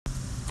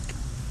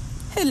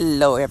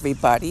Hello,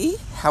 everybody.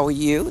 How are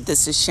you?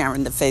 This is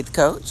Sharon, the Faith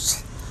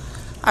Coach.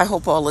 I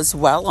hope all is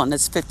well on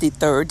this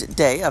 53rd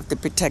day of the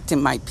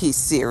Protecting My Peace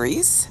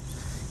series.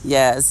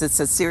 Yes, it's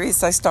a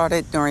series I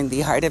started during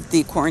the height of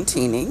the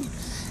quarantining,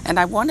 and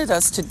I wanted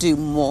us to do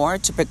more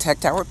to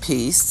protect our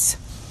peace.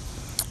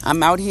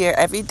 I'm out here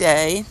every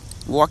day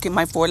walking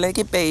my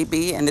four-legged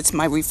baby, and it's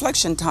my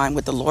reflection time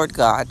with the Lord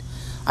God.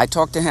 I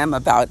talk to Him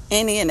about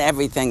any and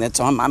everything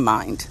that's on my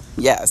mind.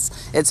 Yes,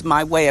 it's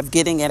my way of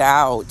getting it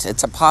out.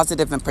 It's a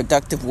positive and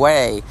productive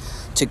way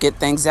to get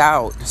things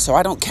out. So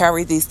I don't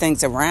carry these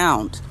things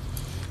around.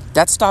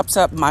 That stops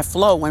up my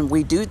flow when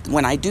we do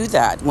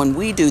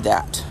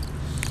that.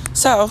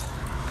 So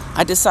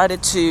I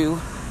decided to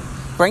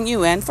bring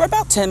you in for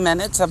about 10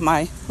 minutes of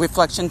my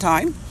reflection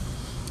time.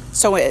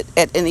 So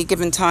at any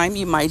given time,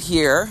 you might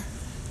hear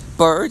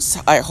birds,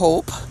 I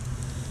hope,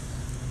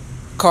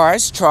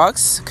 cars,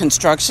 trucks,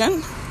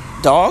 construction,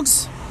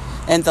 dogs,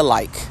 and the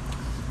like.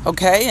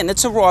 Okay, and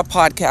it's a raw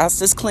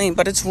podcast. It's clean,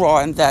 but it's raw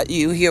in that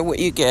you hear what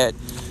you get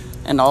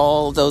and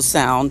all those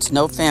sounds.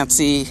 No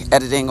fancy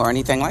editing or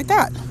anything like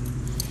that.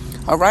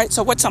 All right,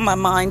 so what's on my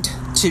mind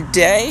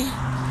today?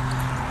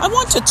 I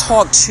want to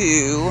talk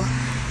to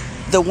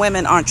the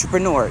women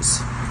entrepreneurs.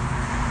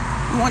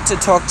 I want to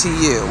talk to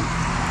you.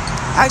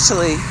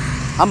 Actually,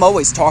 I'm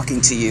always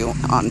talking to you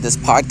on this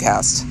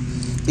podcast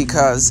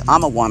because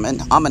I'm a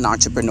woman. I'm an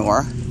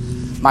entrepreneur.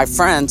 My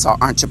friends are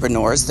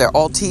entrepreneurs. They're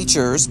all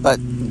teachers, but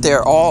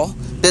they're all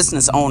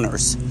business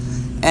owners.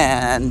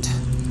 And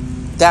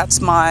that's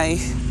my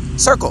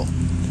circle.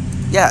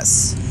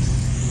 Yes.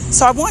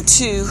 So I want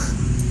to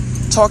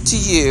talk to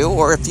you,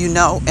 or if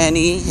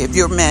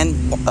you're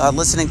men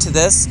listening to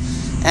this,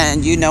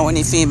 and you know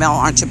any female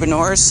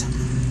entrepreneurs,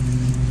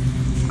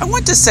 I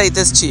want to say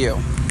this to you.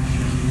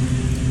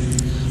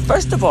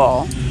 First of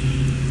all,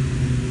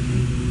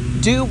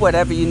 do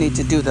whatever you need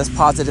to do that's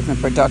positive and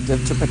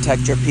productive to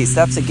protect your peace.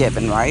 That's a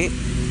given, right?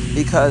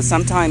 Because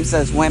sometimes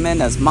as women,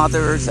 as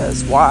mothers,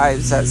 as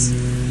wives, as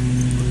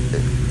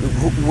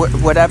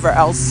whatever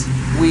else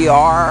we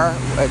are,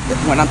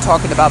 when I'm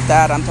talking about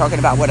that, I'm talking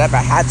about whatever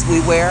hats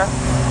we wear.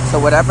 So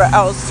whatever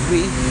else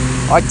we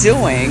are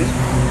doing,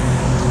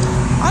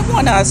 I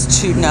want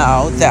us to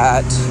know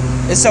that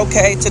it's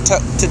okay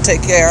to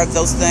take care of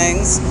those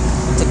things,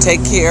 to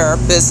take care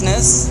of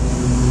business,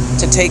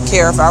 to take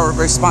care of our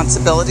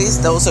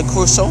responsibilities. Those are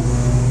crucial.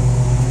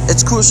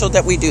 It's crucial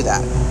that we do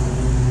that.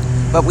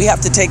 But we have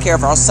to take care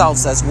of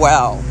ourselves as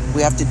well.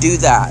 We have to do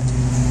that.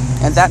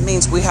 And that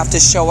means we have to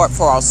show up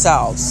for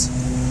ourselves.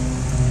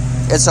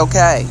 It's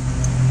okay.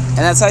 And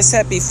as I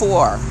said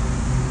before,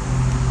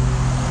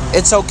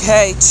 it's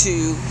okay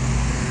to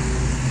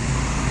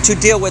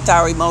deal with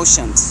our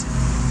emotions.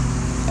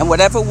 And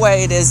whatever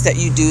way it is that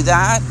you do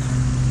that,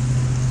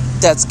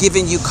 that's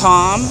giving you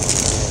calm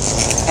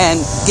and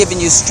giving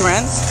you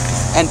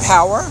strength and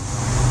power,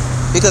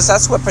 because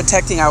that's what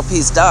protecting our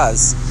peace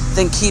does,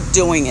 then keep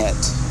doing it.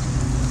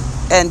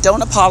 And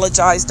don't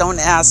apologize, don't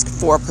ask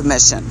for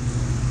permission.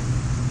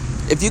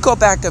 If you go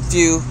back a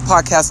few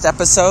podcast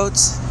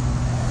episodes,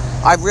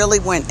 I really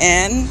went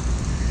in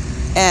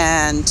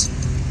and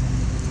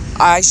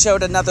I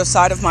showed another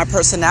side of my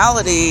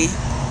personality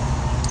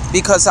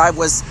because I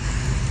was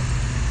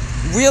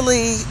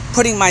really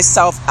putting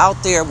myself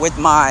out there with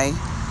my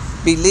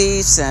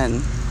beliefs,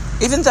 and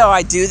even though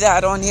I do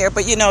that on here,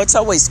 but it's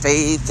always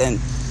faith and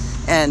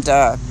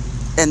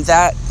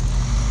that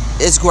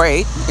is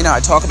great. I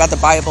talk about the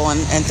Bible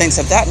and things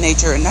of that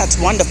nature, and that's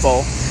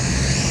wonderful.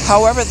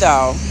 However,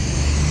 though,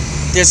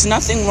 there's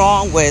nothing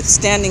wrong with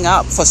standing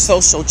up for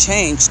social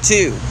change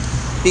too,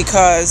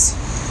 because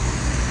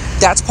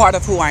that's part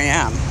of who I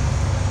am.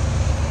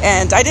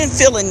 And I didn't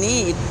feel a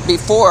need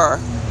before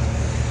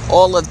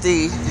all of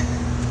the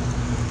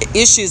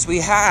issues we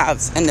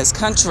have in this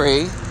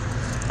country.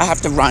 I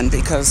have to run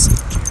because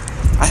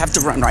I have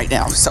to run right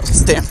now. So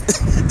stand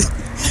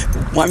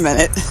 1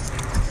 minute.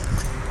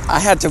 I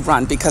had to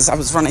run because I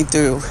was running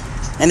through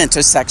an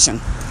intersection.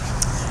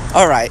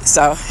 All right.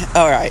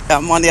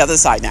 I'm on the other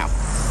side now.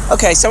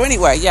 Okay. So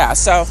anyway,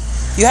 so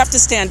you have to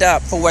stand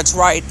up for what's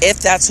right if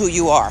that's who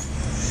you are.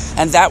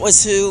 And that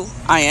was who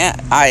I am.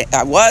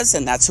 I was,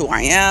 and that's who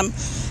I am.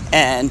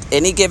 And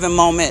any given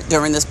moment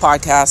during this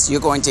podcast,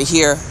 you're going to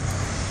hear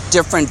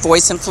different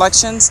voice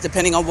inflections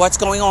depending on what's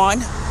going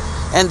on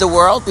in the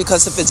world,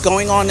 because if it's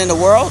going on in the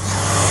world,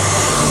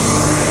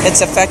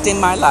 it's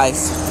affecting my life.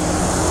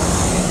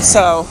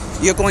 So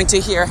you're going to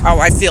hear how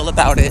I feel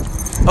about it.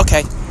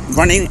 Okay,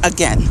 running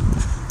again.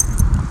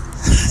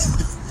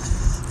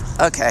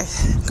 Okay,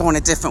 going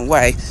a different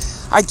way.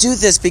 I do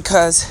this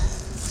because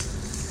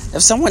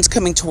if someone's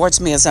coming towards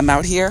me as I'm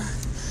out here,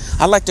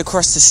 I like to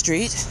cross the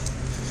street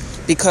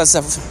because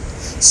of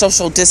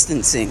social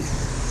distancing.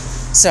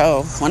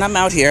 So when I'm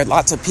out here,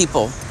 lots of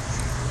people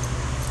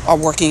are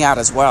working out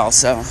as well.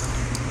 So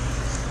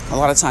a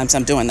lot of times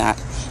I'm doing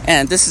that.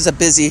 And this is a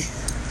busy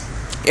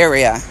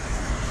area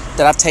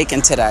that I've taken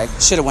today.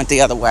 Should have went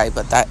the other way,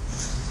 but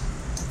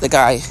the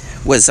guy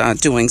was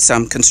doing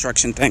some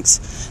construction things.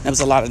 There was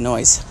a lot of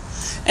noise.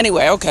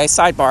 Anyway, okay,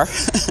 sidebar.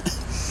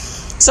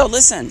 So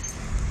listen,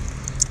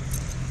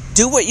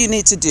 do what you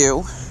need to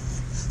do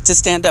to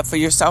stand up for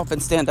yourself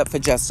and stand up for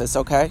justice,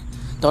 okay?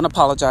 Don't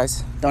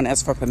apologize. Don't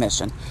ask for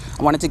permission.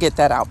 I wanted to get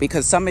that out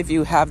because some of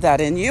you have that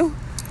in you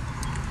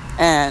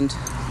and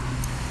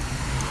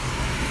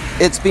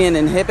it's being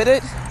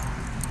inhibited.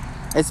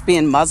 It's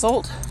being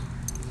muzzled.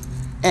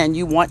 And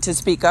you want to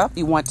speak up.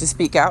 You want to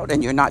speak out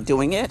and you're not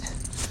doing it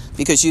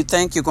because you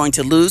think you're going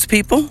to lose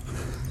people.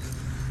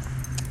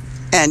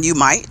 And you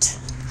might.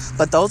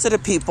 But those are the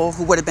people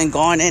who would have been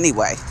gone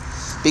anyway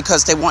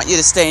because they want you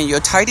to stay in your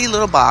tidy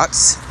little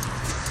box,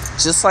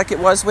 just like it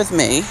was with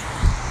me.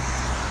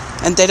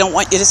 And they don't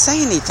want you to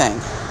say anything.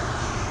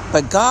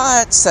 But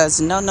God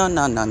says, no.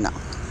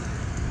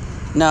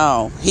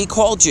 No, He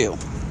called you.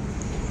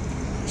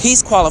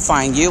 He's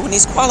qualifying you and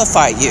He's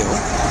qualified you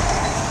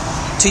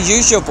to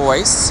use your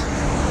voice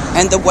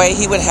and the way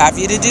He would have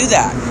you to do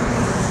that.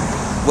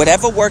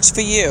 Whatever works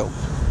for you.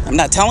 I'm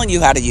not telling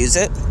you how to use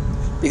it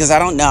because I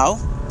don't know.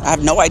 I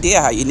have no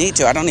idea how you need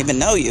to. I don't even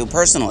know you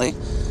personally.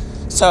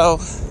 So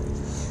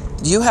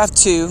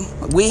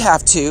we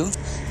have to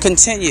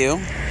continue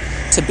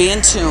to be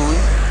in tune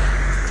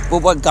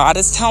with what God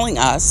is telling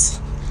us,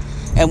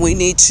 and we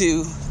need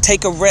to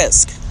take a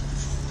risk.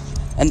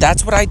 And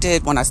that's what I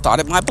did when I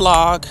started my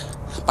blog,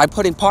 by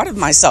putting part of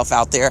myself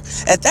out there.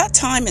 At that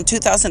time in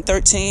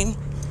 2013,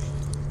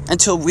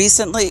 until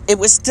recently, it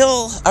was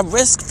still a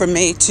risk for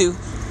me to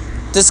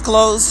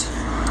disclose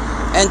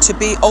and to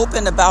be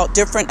open about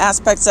different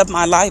aspects of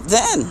my life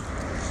then.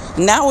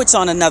 Now it's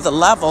on another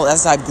level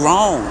as I've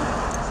grown.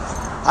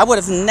 I would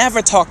have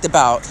never talked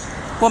about,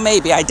 well,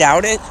 maybe, I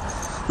doubt it,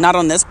 not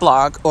on this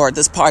blog or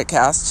this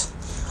podcast.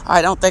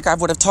 I don't think I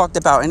would have talked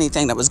about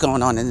anything that was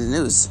going on in the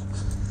news.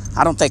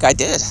 I don't think I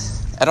did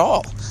at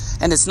all.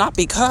 And it's not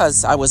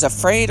because I was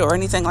afraid or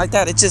anything like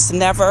that. It just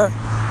never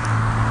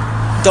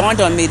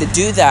dawned on me to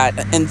do that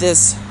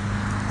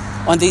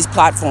on these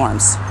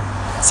platforms.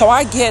 So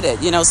I get it.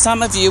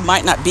 Some of you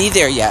might not be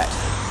there yet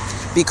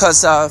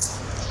because of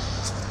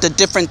the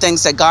different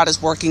things that God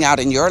is working out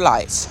in your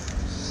life.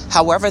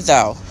 However,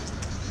 though,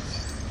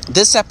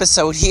 this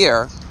episode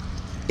here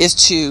is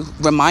to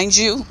remind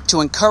you,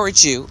 to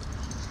encourage you,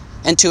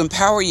 and to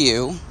empower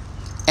you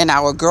in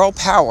our girl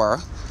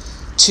power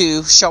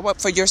to show up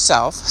for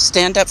yourself,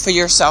 stand up for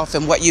yourself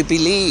and what you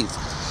believe.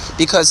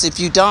 Because if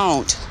you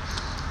don't,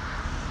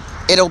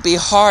 it'll be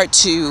hard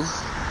to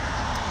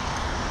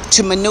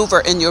maneuver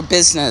in your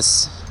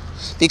business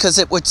because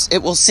it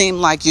will seem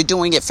like you're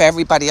doing it for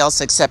everybody else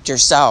except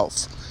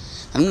yourself.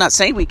 I'm not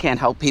saying we can't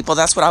help people.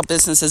 That's what our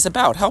business is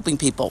about, helping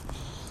people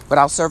with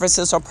our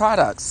services or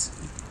products.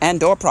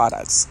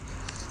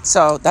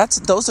 So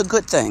those are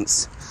good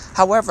things.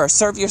 However,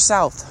 serve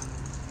yourself.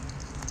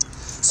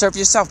 Serve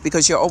yourself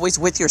because you're always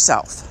with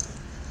yourself.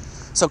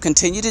 So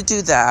continue to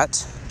do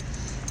that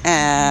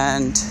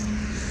and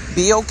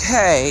be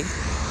okay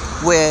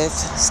with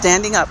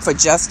standing up for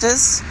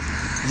justice,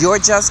 your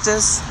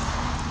justice,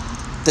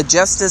 the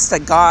justice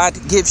that God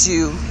gives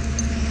you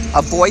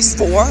a voice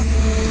for,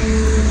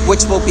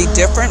 which will be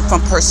different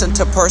from person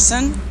to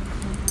person,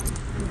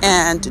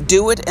 and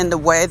do it in the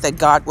way that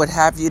God would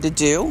have you to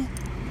do,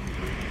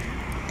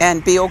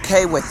 and be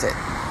okay with it,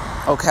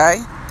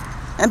 okay?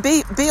 And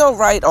be all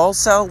right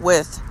also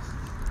with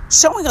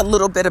showing a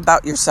little bit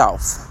about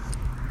yourself,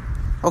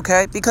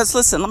 okay? Because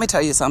listen, let me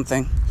tell you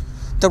something.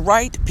 The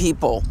right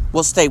people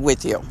will stay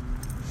with you.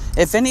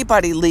 If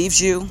anybody leaves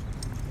you,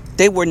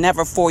 they were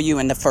never for you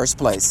in the first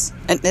place.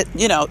 And,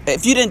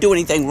 if you didn't do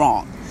anything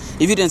wrong,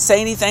 if you didn't say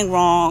anything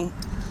wrong,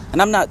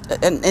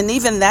 and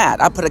even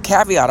that, I put a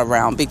caveat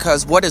around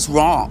because what is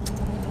wrong?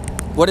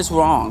 What is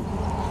wrong?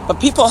 But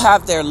people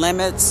have their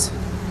limits.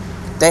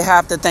 They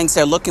have the things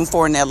they're looking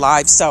for in their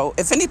lives. So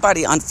if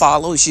anybody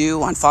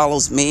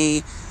unfollows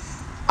me,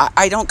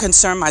 I don't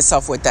concern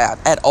myself with that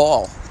at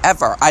all,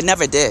 ever. I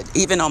never did.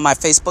 Even on my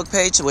Facebook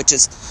page, which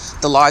is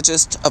the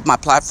largest of my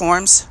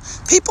platforms,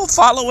 people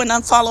follow and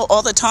unfollow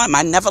all the time.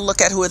 I never look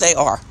at who they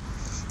are.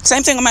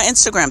 Same thing on my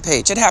Instagram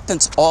page. It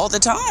happens all the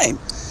time.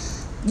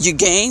 You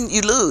gain,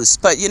 you lose.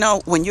 But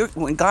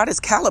when God is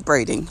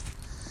calibrating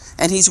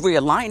and He's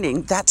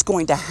realigning, that's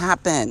going to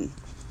happen.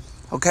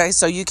 Okay,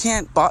 so you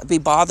can't be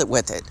bothered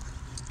with it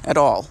at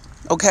all.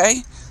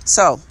 Okay,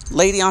 so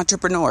lady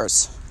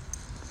entrepreneurs,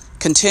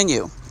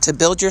 continue to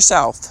build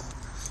yourself,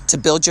 to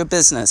build your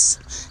business,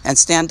 and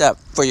stand up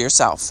for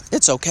yourself.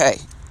 It's okay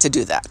to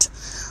do that.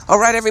 All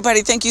right,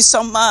 everybody, thank you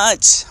so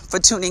much for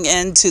tuning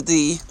in to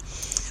the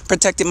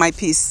Protecting My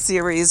Peace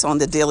series on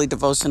the Daily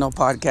Devotional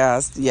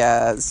Podcast.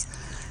 Yes,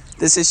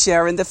 this is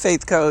Sharon, the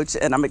Faith Coach,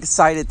 and I'm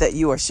excited that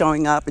you are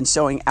showing up and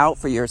showing out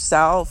for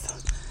yourself.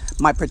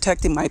 My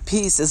Protecting My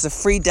Peace is a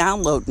free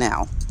download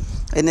now,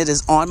 and it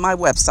is on my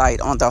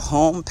website on the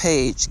home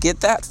page.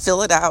 Get that,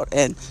 fill it out,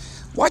 and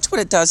watch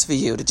what it does for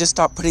you to just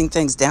start putting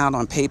things down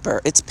on paper.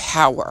 It's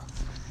power.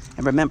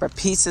 And remember,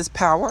 peace is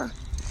power,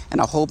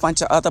 and a whole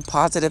bunch of other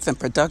positive and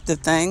productive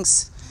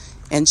things.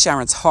 And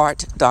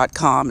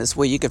SharonsHeart.com is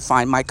where you can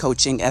find my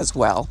coaching as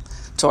well.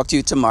 Talk to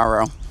you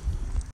tomorrow.